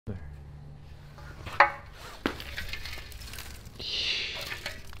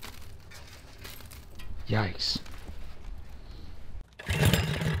Yikes.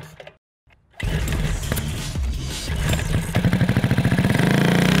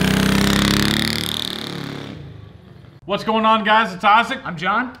 What's going on, guys? It's Isaac. I'm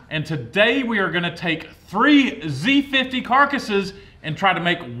John. And today we are going to take 3 Z50 carcasses and try to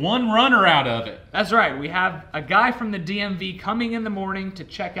make one runner out of it. That's right. We have a guy from the DMV coming in the morning to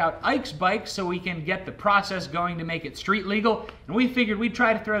check out Ike's bike so we can get the process going to make it street legal. And we figured we'd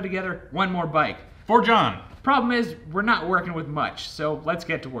try to throw together one more bike. For John. Problem is, we're not working with much, so let's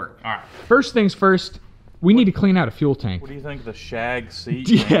get to work. All right. First things first, we need to clean out a fuel tank. What do you think of the shag seat?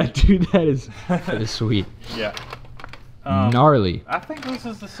 Yeah, dude, that is sweet. Yeah. Gnarly. I think this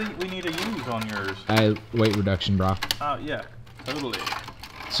is the seat we need to use on yours. Weight reduction, bro. Yeah, totally.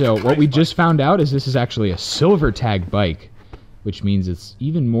 So what we just found out is this is actually a silver tag bike, which means it's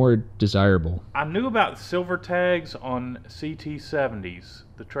even more desirable. I knew about silver tags on CT70s,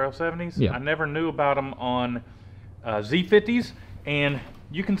 the Trail 70s. Yeah. I never knew about them on Z50s, and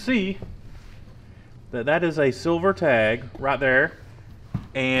you can see that that is a silver tag right there.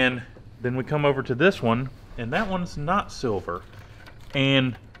 And then we come over to this one, and that one's not silver.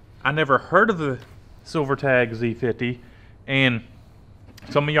 And I never heard of the silver tag Z50, and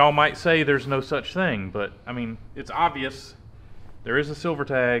some of y'all might say there's no such thing, but I mean, it's obvious there is a silver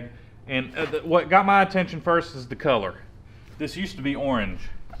tag. And what got my attention first is the color. This used to be orange,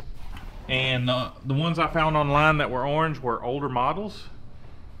 and the ones I found online that were orange were older models.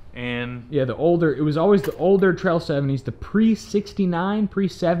 And yeah, it was always the older Trail 70s, the pre-69,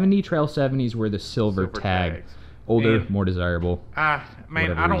 pre-70 Trail 70s were the silver tag. tags. Older, And more desirable. Man,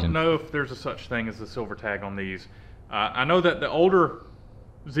 whatever I don't reason. know if there's a such thing as a silver tag on these. I know that the older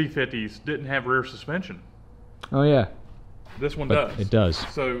Z50s didn't have rear suspension. Oh yeah, This one but does. it does.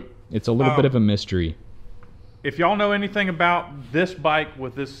 So It's a little bit of a mystery. if y'all know anything about this bike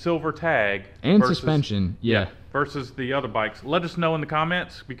with this silver tag And versus- suspension, yeah. versus the other bikes, let us know in the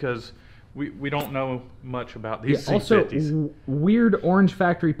comments, because we don't know much about these Also, Z50s. weird orange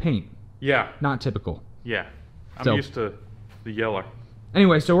factory paint. Yeah, Not typical. yeah. I'm So- used to the yellow.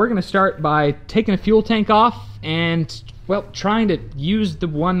 Anyway, so we're going to start by taking a fuel tank off and, well, trying to use the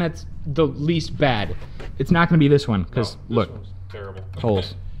one that's the least bad. It's not going to be this one, because, No, look, this one's terrible.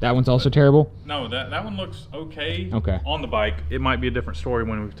 holes. That one's also terrible? No, that one looks okay, Okay. on the bike. It might be a different story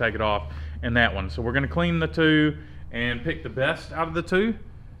when we take it off, and that one. So we're going to clean the two and pick the best out of the two.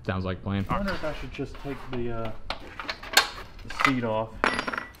 Sounds like a plan. I wonder if I should just take the seat off.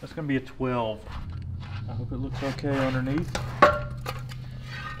 That's going to be a 12. I hope it looks okay underneath.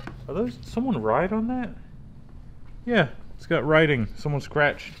 Are those someone write on that? Yeah, it's got writing. Someone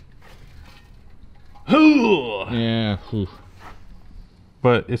scratched. Yeah. Oof.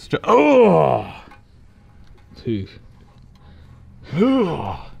 But it's just oh. Oof.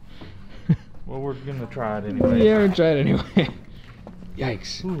 Well, we're gonna try it anyway. Yeah, we'll try it anyway.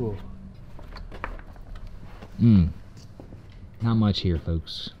 Yikes. Ooh. Not much here,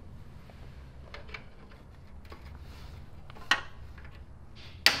 folks.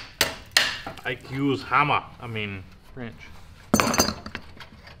 I use hammer. I mean wrench.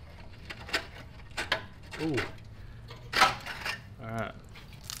 Ooh. Alright.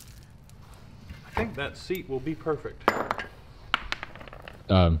 I think that seat will be perfect.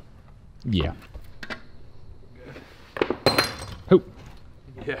 Yeah. Oh.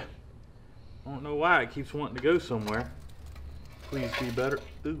 Yeah. I don't know why it keeps wanting to go somewhere. Please be better.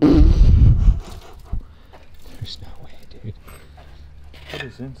 Ooh. There's no way, dude. What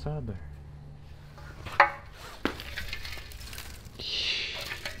is inside there?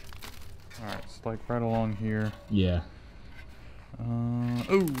 Alright, it's like right along here. Yeah.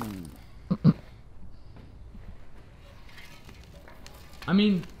 Ooh. I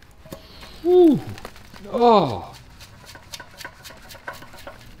mean, whew. Oh.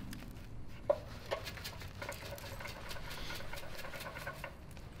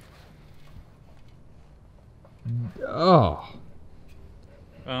 Oh.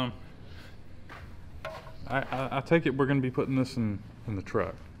 I take it we're going to be putting this in the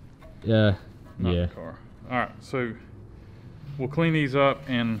truck, Yeah. not Yeah. the car. Alright, so we'll clean these up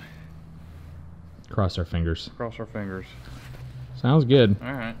and Cross our fingers. cross our fingers. Sounds good.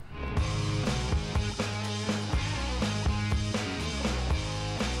 Alright.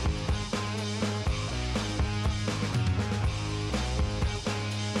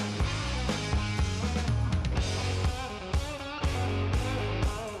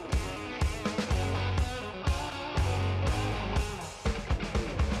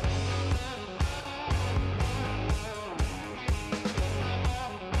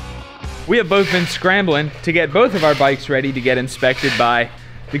 We have both been scrambling to get both of our bikes ready to get inspected by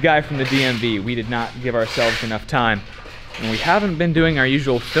the guy from the DMV. We did not give ourselves enough time. And we haven't been doing our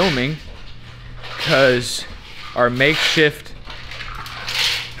usual filming because our makeshift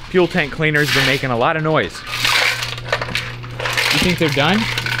fuel tank cleaner's been making a lot of noise. You think they're done?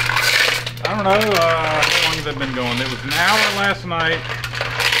 I don't know. How long have they been going? It was an hour last night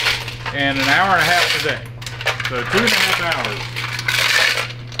and an hour and a half today. So 2.5 hours.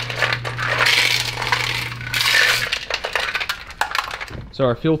 So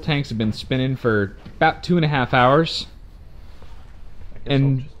our fuel tanks have been spinning for about 2.5 hours. And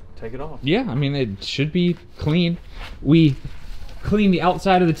I'll just take it off. yeah, I mean, it should be clean. We cleaned the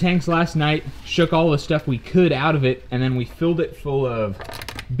outside of the tanks last night, shook all the stuff we could out of it, and then we filled it full of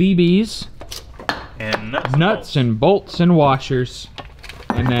BBs, And nuts and bolts and washers,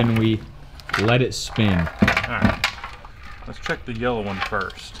 and then we let it spin. Alright. Let's check the yellow one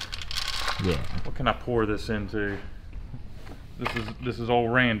first. Yeah. What can I pour this into? This is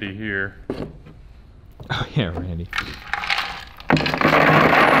old Randy here. Oh yeah, Randy.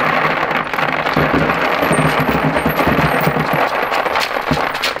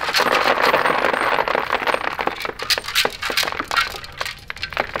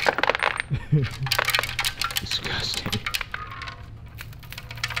 Disgusting.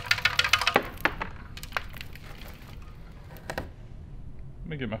 Let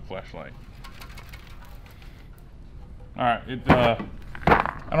me get my flashlight. Alright,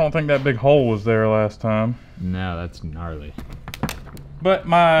 I don't think that big hole was there last time. No, that's gnarly. But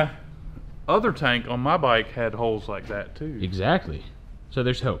my other tank on my bike had holes like that too. Exactly. So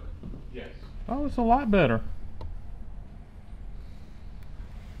there's hope. Yes. Oh, it's a lot better.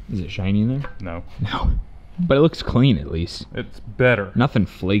 Is it shiny in there? No. No. But it looks clean at least. It's better. Nothing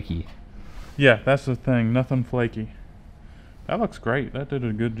flaky. Yeah, that's the thing. Nothing flaky. That looks great. That did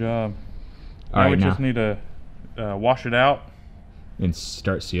a good job. All right, we now. just need to wash it out And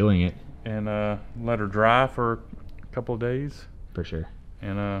start sealing it. and let her dry for a couple of days For sure.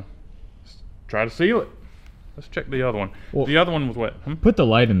 and try to seal it. Let's check the other one. Well- The other one was wet. Put the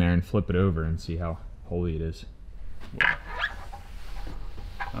light in there and flip it over and see how holy it is.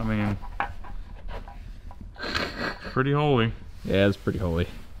 I mean, pretty holy. Yeah, it's pretty holy.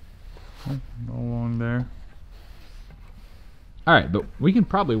 All along there. All right, but we can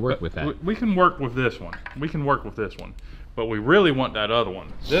probably work with that. We can work with this one. We can work with this one. But we really want that other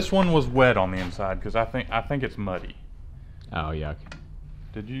one. This one was wet on the inside because I think it's muddy. Oh, yuck.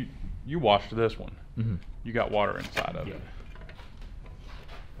 Did you washed this one? Mm-hmm. You got water inside of Yeah. it.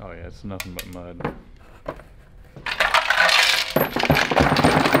 Oh yeah, it's nothing but mud.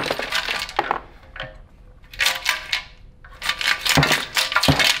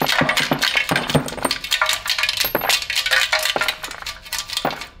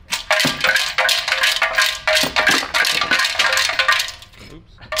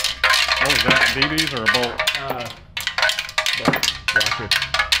 Oops. What was that? BBs or a bolt? Washer.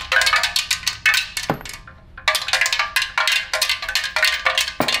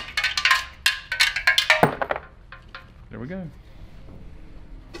 There we go.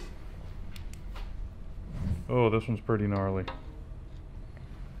 Oh, this one's pretty gnarly.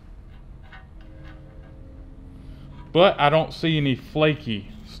 But I don't see any flaky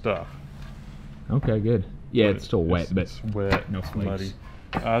stuff. Okay, good. Yeah, But it's still wet, but it's wet. no it's flakes.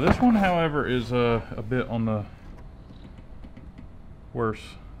 muddy. This one, however, is a bit on the worse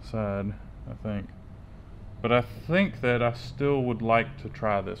side, I think. But I think that I still would like to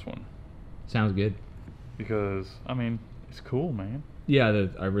try this one sounds good. because I mean it's cool, man. Yeah,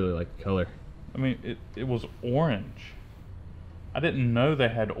 I really like the color. I mean it was orange. I didn't know they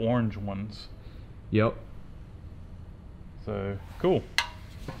had orange ones. Yep. So cool.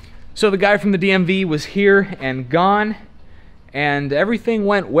 So the guy from the DMV was here and gone, and everything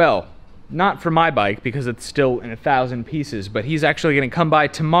went well. Not for my bike because it's still in 1,000 pieces, but he's actually going to come by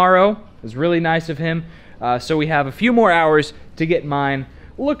tomorrow. It was really nice of him. So we have a few more hours to get mine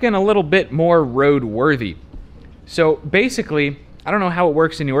looking a little bit more road-worthy. So basically, I don't know how it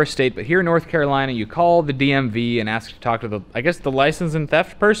works in your state, but here in North Carolina, you call the DMV and ask to talk to the, I guess, the license and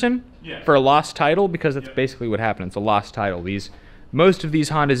theft person for a lost title, because that's basically what happened. It's a lost title. Most of these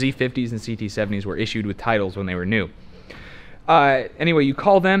Honda Z50s and CT70s were issued with titles when they were new. Anyway, you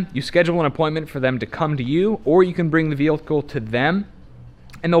call them, you schedule an appointment for them to come to you, or you can bring the vehicle to them,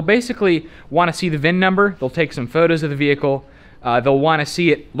 and they'll basically want to see the VIN number. They'll take some photos of the vehicle. They'll want to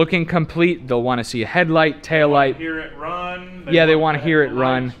see it looking complete. They'll want to see a headlight, taillight. Hear it run. They want to hear it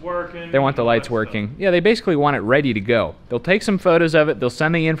run. Working, They want the all lights that working. stuff. Yeah, they basically want it ready to go. They'll take some photos of it. They'll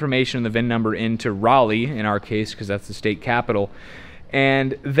send the information and the VIN number into Raleigh, in our case, because that's the state capital.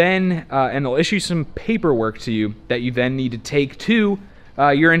 And then, and they'll issue some paperwork to you that you then need to take to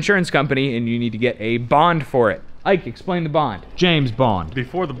your insurance company and you need to get a bond for it. Ike, explain the bond. James Bond.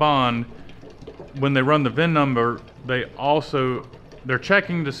 Before the bond, when they run the VIN number, they're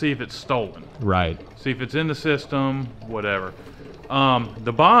checking to see if it's stolen. Right. See if it's in the system, whatever.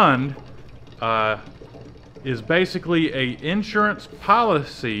 The bond is basically a insurance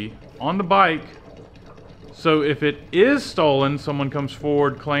policy on the bike. So if it is stolen, someone comes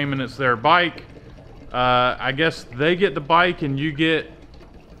forward claiming it's their bike, I guess they get the bike and you get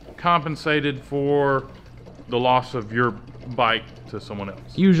compensated for the loss of your bike to someone else.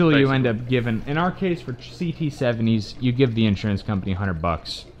 Usually basically. You end up giving, in our case for CT70s, you give the insurance company $100,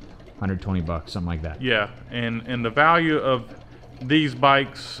 $120, something like that. Yeah, and the value of these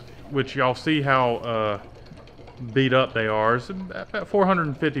bikes, which y'all see how beat up they are, is about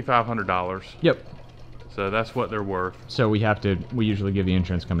 $450, $500. Yep. So that's what they're worth. So we usually give the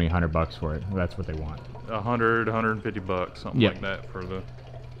insurance company $100 for it. That's what they want. 100, 150 bucks, something like that for the.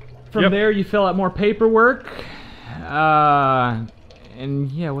 From there, you fill out more paperwork,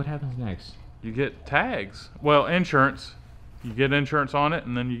 and yeah, what happens next? You get tags. Well, insurance. You get insurance on it,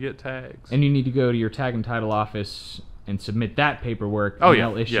 and then you get tags. And you need to go to your tag and title office and submit that paperwork. Oh, and yeah.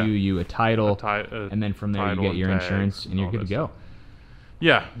 They'll issue you a title, and then from there you get your insurance, and you're good to go.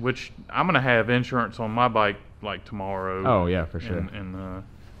 Yeah, which I'm gonna have insurance on my bike like tomorrow. Oh yeah, for sure. And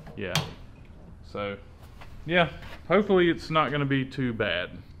yeah, so yeah, hopefully it's not gonna be too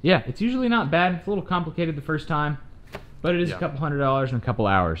bad. Yeah, it's usually not bad. It's a little complicated the first time, but it is a couple $100 and a couple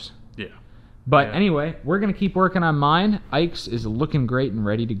hours. Yeah. But anyway, we're gonna keep working on mine. Ike's is looking great and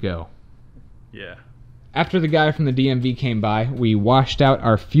ready to go. Yeah. After the guy from the DMV came by, we washed out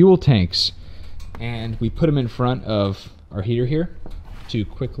our fuel tanks and we put them in front of our heater here to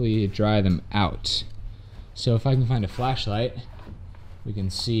quickly dry them out. So if I can find a flashlight, we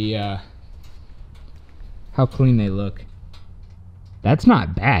can see how clean they look. That's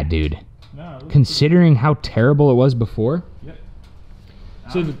not bad, dude. No, considering how terrible it was before. Yep.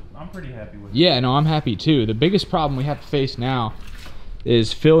 So I'm pretty happy with it. Yeah, no, I'm happy too. The biggest problem we have to face now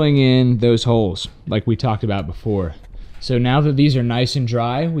is filling in those holes like we talked about before. So now that these are nice and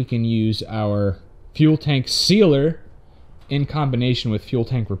dry, we can use our fuel tank sealer in combination with fuel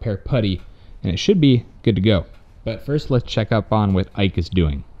tank repair putty, and it should be good to go. But first, let's check up on what Ike is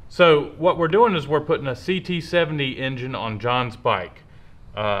doing. So what we're doing is we're putting a CT70 engine on John's bike.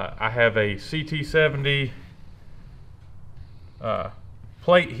 I have a CT70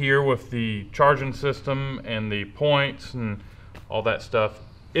 plate here with the charging system and the points and all that stuff.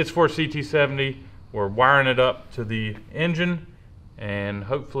 It's for CT70. We're wiring it up to the engine, and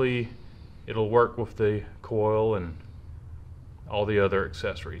hopefully it'll work with the coil and all the other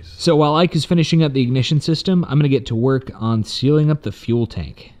accessories. So while Ike is finishing up the ignition system, I'm gonna get to work on sealing up the fuel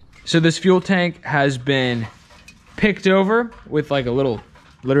tank. So this fuel tank has been picked over with like a little,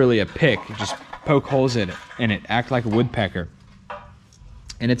 literally a pick. You just poke holes in it, act like a woodpecker.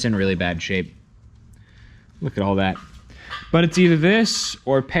 And it's in really bad shape. Look at all that. But it's either this,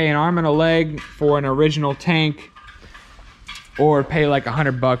 or pay an arm and a leg for an original tank, or pay like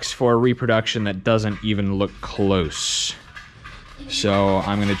 $100 for a reproduction that doesn't even look close. So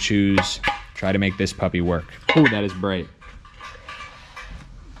I'm gonna try to make this puppy work. Ooh, that is bright.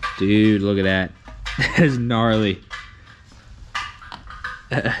 Dude, look at that. That is gnarly.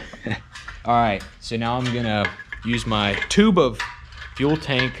 All right, so now I'm gonna use my tube of fuel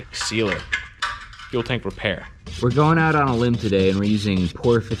tank sealer, fuel tank repair. We're going out on a limb today and we're using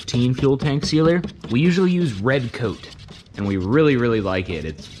Pour 15 fuel tank sealer. We usually use red coat and we really, really like it.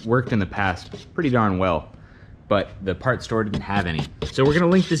 It's worked in the past pretty darn well, but the parts store didn't have any. So we're gonna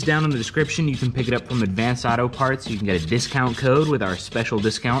link this down in the description. You can pick it up from Advanced Auto Parts. You can get a discount code with our special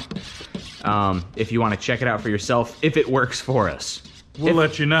discount if you wanna check it out for yourself, if it works for us. We'll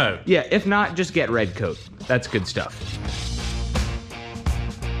let you know. Yeah, if not, just get red coat. That's good stuff.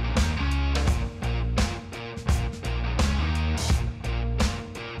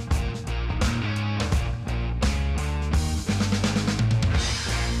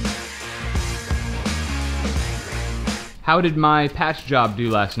 How did my patch job do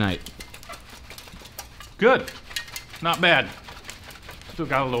last night? Good. Not bad. Still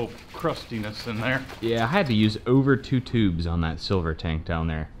got a little crustiness in there. Yeah, I had to use over 2 tubes on that silver tank down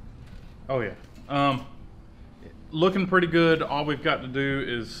there. Oh yeah. Looking pretty good. All we've got to do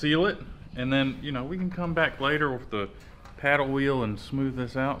is seal it, and then, you know, we can come back later with the paddle wheel and smooth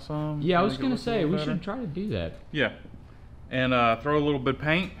this out some. Yeah, I was gonna say, we should try to do that. Yeah. And throw a little bit of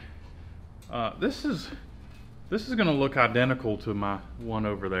paint. This is gonna look identical to my one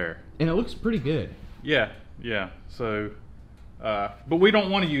over there. And it looks pretty good. Yeah, yeah. So, but we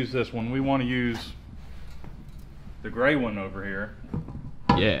don't want to use this one. We want to use the gray one over here.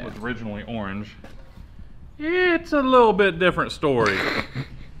 Yeah. was originally orange. It's a little bit different story.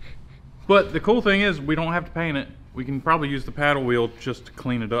 But the cool thing is we don't have to paint it. We can probably use the paddle wheel just to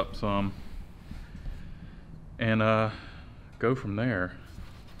clean it up some. And go from there.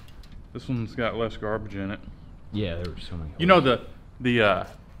 This one's got less garbage in it. Yeah, there were so many. You know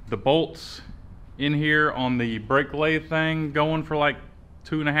the bolts in here on the brake lathe thing going for like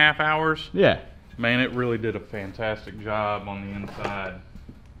 2.5 hours? Yeah. Man, it really did a fantastic job on the inside.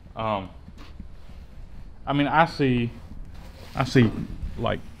 I mean, I see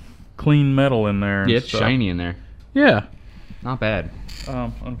like clean metal in there. Yeah, it's shiny in there. Yeah. Not bad.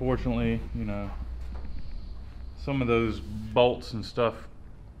 Unfortunately, you know, some of those bolts and stuff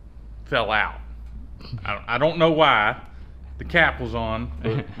fell out. I don't know why. The cap was on,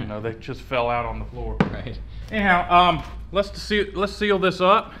 but you know, they just fell out on the floor. Right. Anyhow, let's seal this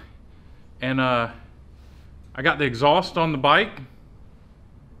up. And I got the exhaust on the bike.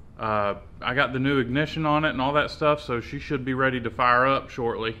 I got the new ignition on it and all that stuff, so she should be ready to fire up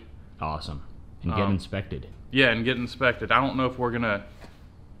shortly. Awesome. And get inspected. Yeah, and get inspected. I don't know if we're gonna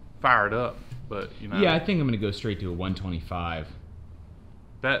fire it up, but you know. Yeah, I think I'm gonna go straight to a 125.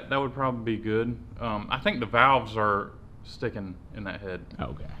 That would probably be good. I think the valves are sticking in that head.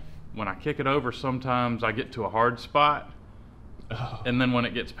 Okay. When I kick it over, sometimes I get to a hard spot. Oh. And then when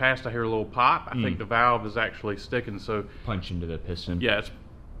it gets past, I hear a little pop. I think the valve is actually sticking, so Punch into the piston. yeah, it's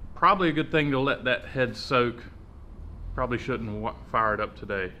probably a good thing to let that head soak. Probably shouldn't fire it up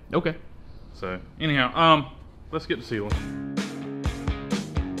today. Okay. So anyhow, let's get to sealing.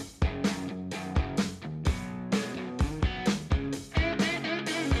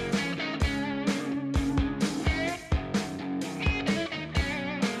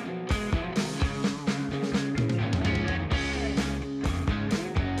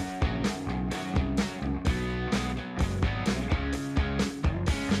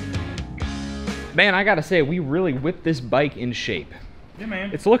 Man, I gotta say, we really whipped this bike in shape. Yeah, man.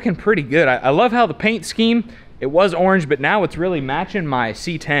 It's looking pretty good. I love how the paint scheme, it was orange, but now it's really matching my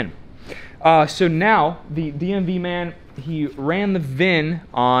C10. So now, the DMV man, he ran the VIN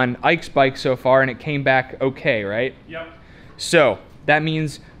on Ike's bike so far, and it came back okay, right? Yep. So that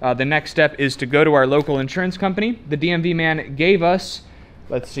means the next step is to go to our local insurance company. The DMV man gave us,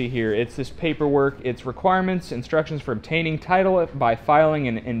 let's see here, it's this paperwork, it's requirements, instructions for obtaining title by filing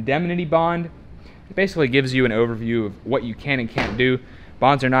an indemnity bond. It basically gives you an overview of what you can and can't do.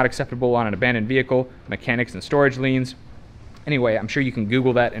 Bonds are not acceptable on an abandoned vehicle, mechanics and storage liens. Anyway, I'm sure you can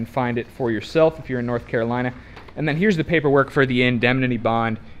Google that and find it for yourself if you're in North Carolina. And then here's the paperwork for the indemnity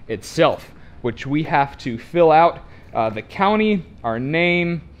bond itself, which we have to fill out the county, our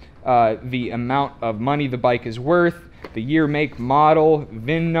name, the amount of money the bike is worth, the year, make, model,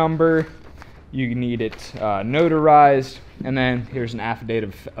 VIN number. You need it notarized, and then here's an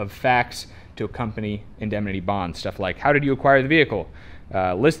affidavit of facts to accompany indemnity bonds. Stuff like, how did you acquire the vehicle?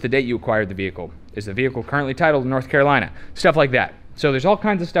 List the date you acquired the vehicle. Is the vehicle currently titled in North Carolina? Stuff like that. So there's all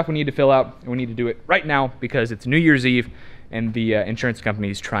kinds of stuff we need to fill out, and we need to do it right now because it's New Year's Eve and the insurance company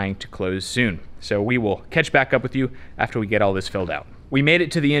is trying to close soon. So we will catch back up with you after we get all this filled out. We made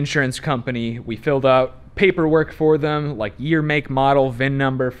it to the insurance company. We filled out paperwork for them, like year, make, model, VIN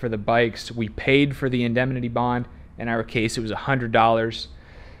number for the bikes. We paid for the indemnity bond. In our case, it was $100.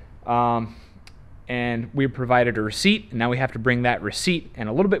 And we provided a receipt, and now we have to bring that receipt and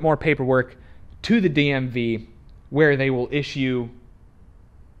a little bit more paperwork to the DMV where they will issue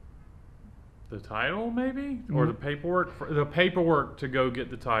the title, maybe? Or the paperwork to go get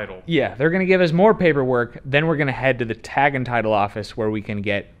the title. Yeah, they're going to give us more paperwork. Then we're going to head to the tag and title office where we can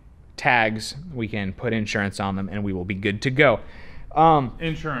get tags, we can put insurance on them, and we will be good to go.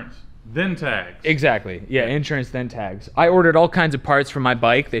 Insurance, then tags. Exactly. Yeah, insurance, then tags. I ordered all kinds of parts for my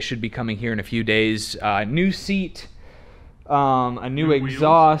bike. They should be coming here in a few days. New seat, a new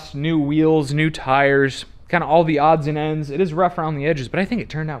exhaust, new wheels, new tires, kind of all the odds and ends. It is rough around the edges, but I think it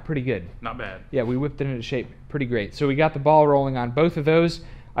turned out pretty good. Not bad. Yeah, we whipped it into shape pretty great. So we got the ball rolling on both of those.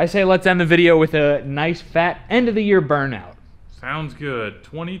 I say let's end the video with a nice fat end of the year burnout. Sounds good.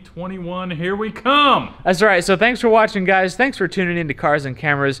 2021, here we come. That's right. So thanks for watching, guys. Thanks for tuning in to Cars and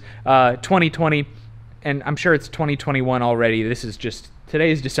Cameras 2020. And I'm sure it's 2021 already. This is just,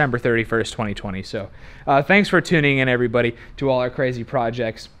 today's December 31st, 2020. So thanks for tuning in, everybody, to all our crazy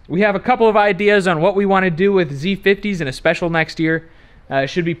projects. We have a couple of ideas on what we want to do with Z50s and a special next year. It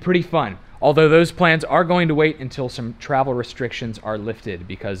should be pretty fun. Although those plans are going to wait until some travel restrictions are lifted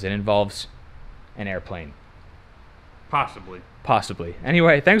because it involves an airplane. Possibly. Possibly.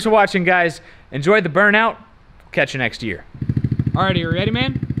 Anyway, thanks for watching, guys. Enjoy the burnout. Catch you next year. Alrighty, you ready,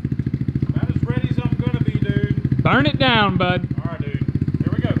 man? About as ready as I'm gonna be, dude. Burn it down, bud. Alright, dude. Here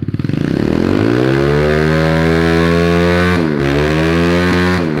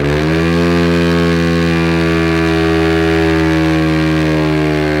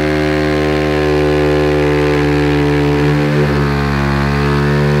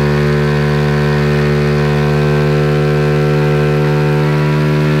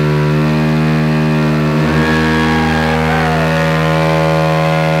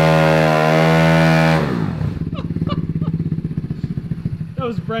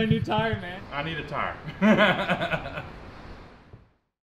tire, man. I need a tire.